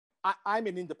I'm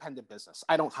an independent business.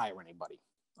 I don't hire anybody.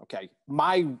 Okay.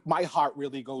 My heart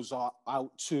really goes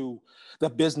out to the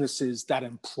businesses that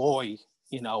employ,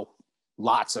 you know,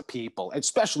 lots of people,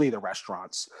 especially the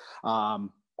restaurants. I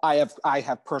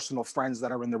have personal friends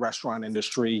that are in the restaurant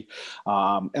industry.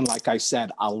 And like I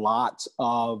said, a lot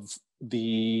of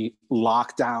the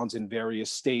lockdowns in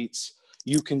various states,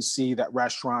 you can see that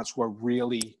restaurants were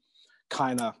really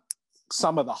kind of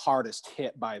some of the hardest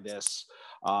hit by this.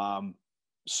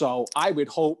 So I would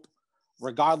hope,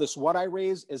 regardless what I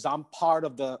raise, is I'm part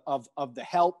of the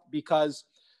help, because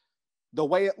the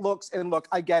way it looks, and look,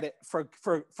 I get it,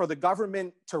 for the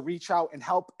government to reach out and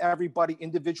help everybody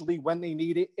individually when they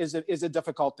need it is a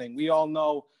difficult thing. We all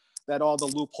know that all the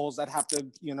loopholes that have to,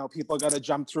 you know, people got to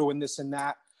jump through and this and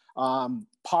that.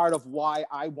 Part of why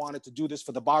I wanted to do this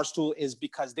for the Barstool is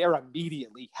because they're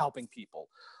immediately helping people.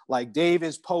 Like Dave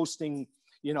is posting,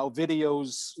 you know,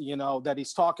 videos, you know, that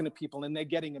he's talking to people and they're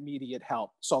getting immediate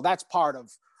help. So that's part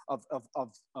of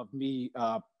me.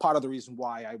 Part of the reason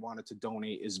why I wanted to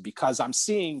donate is because I'm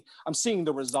seeing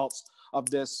the results of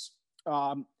this.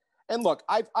 And look,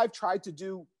 I've tried to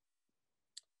do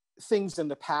things in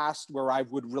the past where I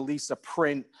would release a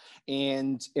print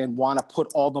and want to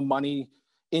put all the money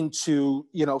into,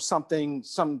 you know, some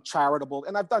charitable,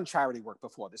 and I've done charity work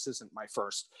before. This isn't my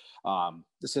first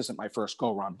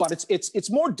go around, but it's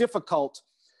more difficult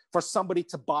for somebody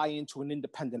to buy into an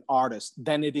independent artist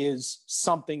than it is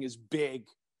something as big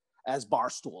as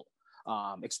Barstool,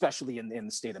 especially in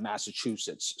the state of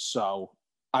Massachusetts. So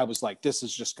I was like, this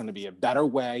is just going to be a better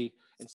way